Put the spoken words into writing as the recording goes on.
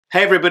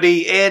Hey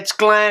everybody, it's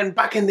Glenn,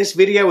 back in this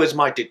video as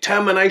my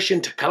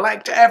determination to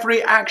collect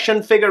every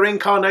action figure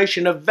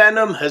incarnation of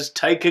Venom has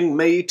taken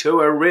me to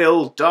a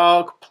real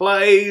dark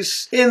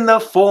place in the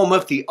form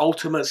of the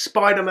Ultimate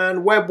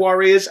Spider-Man Web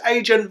Warriors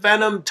Agent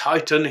Venom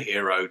Titan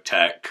Hero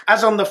Tech.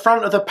 As on the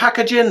front of the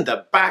packaging,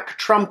 the back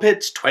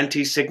trumpets,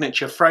 20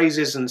 signature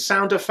phrases and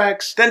sound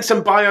effects, then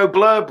some bio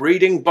blurb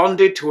reading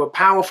bonded to a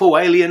powerful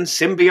alien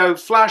symbiote,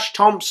 Flash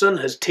Thompson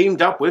has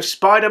teamed up with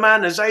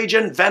Spider-Man as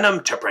Agent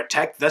Venom to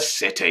protect the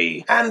city.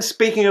 And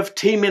speaking of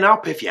teaming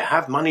up, if you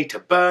have money to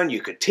burn,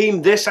 you could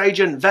team this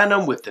Agent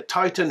Venom with the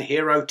Titan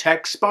Hero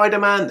Tech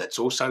Spider-Man that's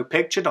also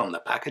pictured on the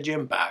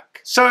packaging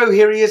back. So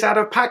here he is out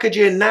of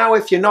packaging. Now,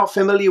 if you're not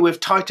familiar with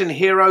Titan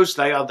Heroes,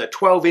 they are the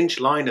 12-inch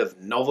line of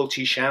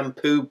novelty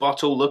shampoo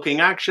bottle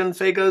looking action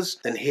figures.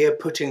 Then here,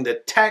 putting the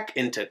tech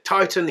into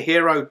Titan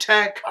Hero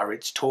Tech are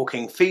its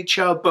talking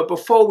feature. But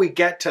before we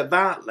get to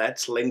that,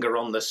 let's linger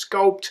on the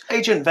sculpt.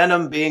 Agent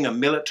Venom being a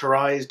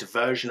militarized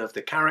version of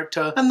the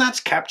character, and that's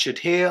captured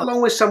here,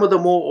 along with some of the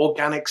more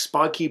organic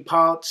spiky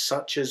parts,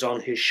 such as on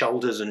his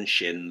shoulders and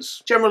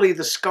shins. Generally,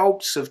 the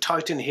sculpts of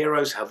Titan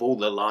Heroes have all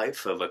the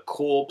life of a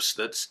corpse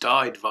that's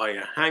died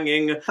via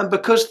hanging, and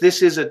because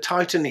this is a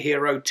Titan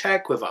Hero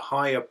Tech with a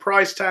higher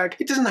price tag,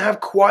 it doesn't have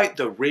quite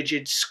the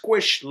rigid,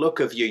 squished look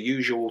of your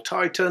usual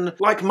Titan.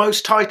 Like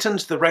most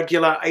Titans, the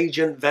regular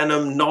Agent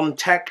Venom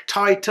non-tech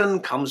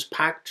Titan comes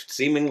packed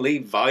seemingly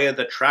via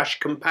the trash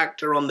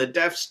compactor on the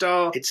Death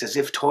Star. It's as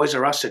if Toys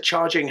R Us are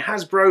charging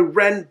Hasbro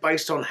rent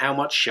based on how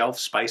much shelf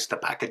space the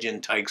packaging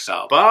takes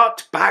up.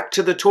 But back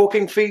to the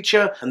talking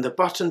feature, and the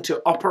button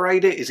to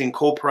operate it is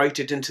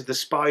incorporated into the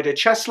spider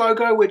chest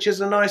logo, which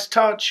is a nice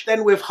touch,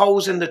 then with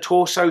holes in the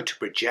torso to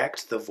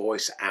project the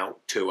voice out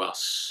to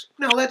us.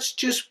 Now let's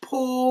just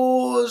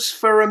pause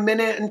for a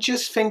minute and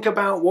just think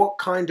about what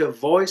kind of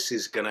voice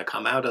is gonna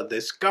come out of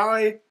this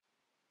guy.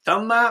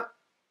 Done that?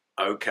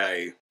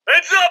 Okay.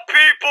 Heads up,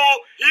 people!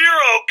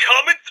 Hero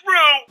coming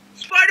through!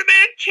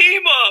 Spider-Man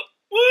team up!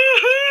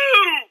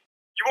 Woohoo!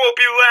 You won't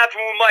be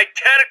laughing when my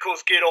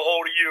tentacles get a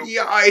hold of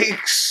you.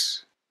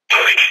 Yikes!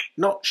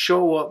 Not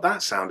sure what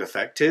that sound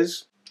effect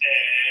is.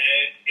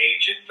 And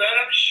Agent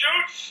Venom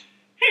shoots.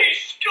 He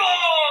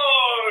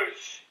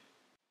scores!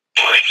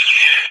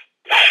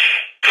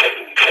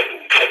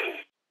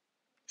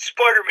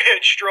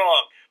 Spider-Man's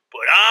strong,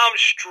 but I'm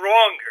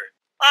stronger.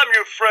 I'm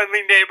your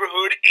friendly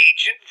neighborhood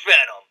Agent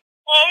Venom.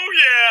 Oh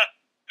yeah!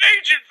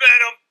 Agent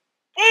Venom!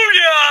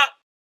 Booyah!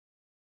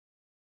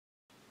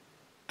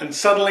 And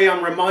suddenly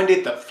I'm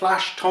reminded that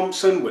Flash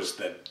Thompson was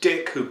the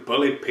dick who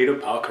bullied Peter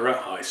Parker at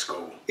high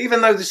school.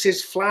 Even though this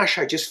is Flash,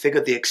 I just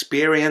figured the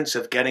experience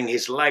of getting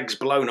his legs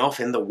blown off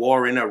in the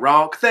war in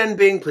Iraq, then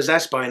being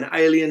possessed by an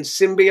alien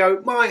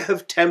symbiote, might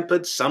have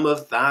tempered some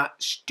of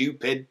that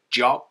stupid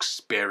jock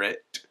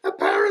spirit.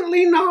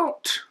 Apparently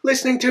not.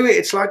 Listening to it,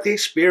 it's like the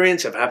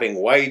experience of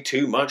having way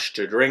too much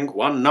to drink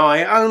one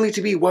night, only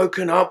to be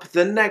woken up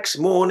the next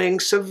morning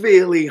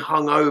severely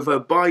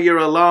hungover by your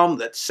alarm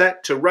that's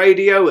set to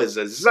radio as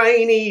a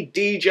zany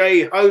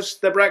DJ hosts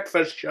the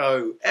breakfast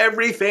show.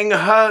 Everything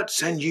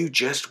hurts and you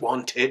just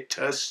want it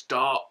to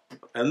stop.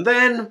 And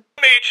then...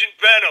 I'm Agent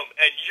Venom,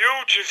 and you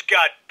just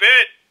got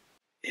bit.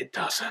 It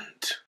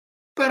doesn't.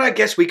 But I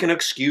guess we can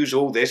excuse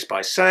all this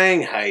by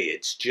saying, hey,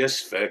 it's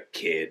just for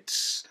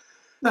kids.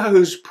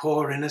 Those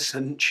poor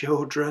innocent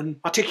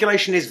children.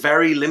 Articulation is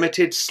very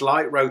limited,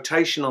 slight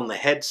rotation on the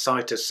head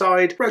side to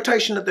side,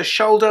 rotation at the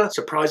shoulder,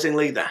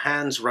 surprisingly the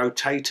hands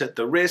rotate at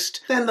the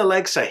wrist, then the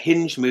legs are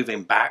hinged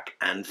moving back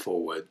and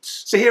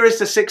forwards. So here is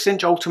the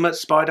 6-inch Ultimate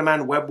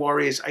Spider-Man Web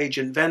Warriors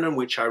Agent Venom,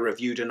 which I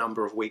reviewed a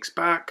number of weeks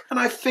back, and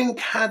I think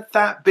had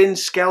that been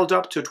scaled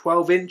up to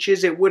 12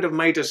 inches it would have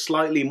made a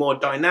slightly more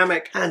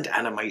dynamic and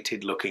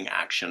animated looking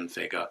action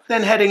figure.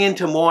 Then heading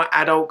into more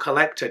adult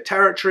collector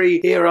territory,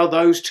 here are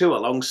those two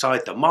alongside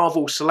the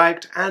Marvel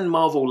Select and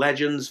Marvel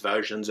Legends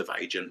versions of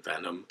Agent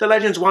Venom. The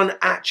Legends one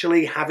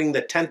actually having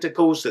the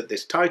tentacles that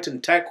this Titan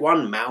Tech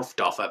one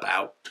mouthed off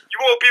about. You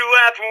won't be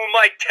laughing when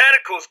my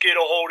tentacles get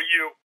a hold of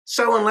you.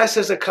 So unless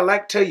as a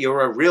collector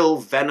you're a real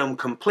Venom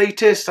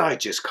completist, I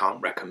just can't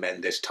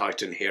recommend this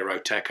Titan Hero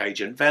Tech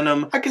Agent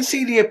Venom. I can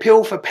see the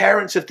appeal for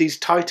parents of these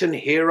Titan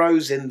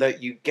heroes in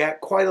that you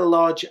get quite a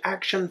large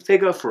action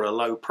figure for a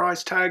low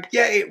price tag,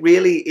 yet it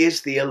really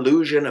is the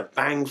illusion of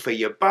bang for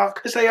your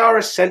buck, as they are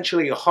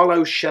essentially a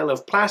hollow shell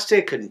of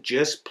plastic and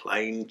just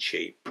plain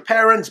cheap.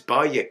 Parents,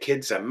 buy your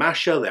kids a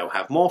masher, they'll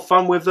have more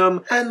fun with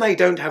them, and they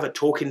don't have a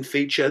talking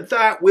feature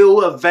that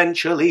will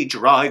eventually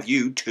drive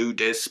you to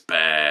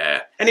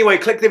despair. Anyway,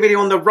 click the video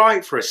on the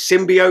right for a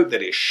symbiote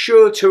that is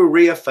sure to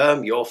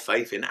reaffirm your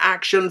faith in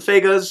action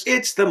figures.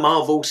 It's the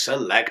Marvel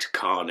Select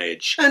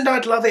Carnage. And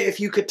I'd love it if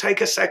you could take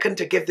a second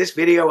to give this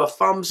video a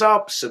thumbs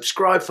up,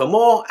 subscribe for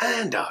more,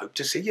 and I hope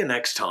to see you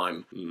next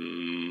time.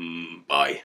 Bye.